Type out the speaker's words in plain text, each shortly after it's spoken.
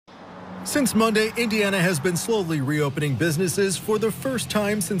Since Monday, Indiana has been slowly reopening businesses for the first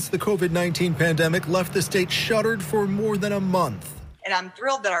time since the COVID-19 pandemic left the state shuttered for more than a month. And I'm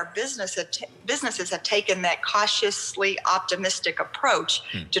thrilled that our businesses have taken that cautiously optimistic approach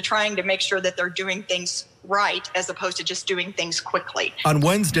to trying to make sure that they're doing things right as opposed to just doing things quickly. On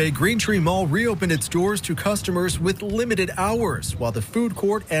Wednesday, Green Tree Mall reopened its doors to customers with limited hours, while the food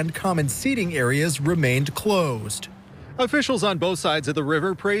court and common seating areas remained closed. Officials on both sides of the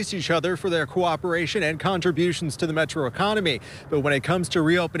river praised each other for their cooperation and contributions to the metro economy. But when it comes to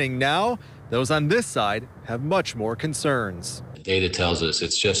reopening now, those on this side have much more concerns. The data tells us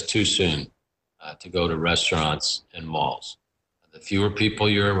it's just too soon to go to restaurants and malls. The fewer people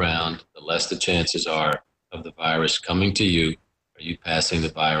you're around, the less the chances are of the virus coming to you or you passing the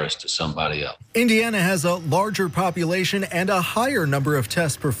virus to somebody else. Indiana has a larger population and a higher number of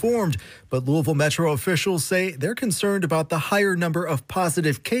tests performed, but Louisville Metro officials say they're concerned about the higher number of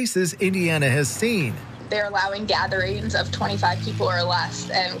positive cases Indiana has seen. They're allowing gatherings of 25 people or less,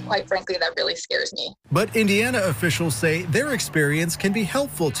 and quite frankly, that really scares me. But Indiana officials say their experience can be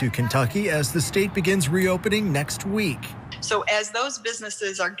helpful to Kentucky as the state begins reopening next week. So as those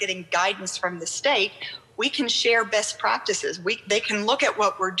businesses are getting guidance from the state, we can share best practices. They can look at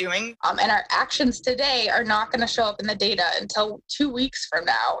what we're doing. And our actions today are not going to show up in the data until 2 weeks from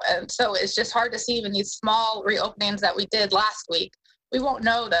now. And so it's just hard to see even these small reopenings that we did last week. We won't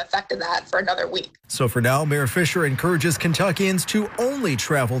know the effect of that for another week. So for now, Mayor Fisher encourages Kentuckians to only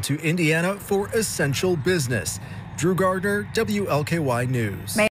travel to Indiana for essential business. Drew Gardner, WLKY News.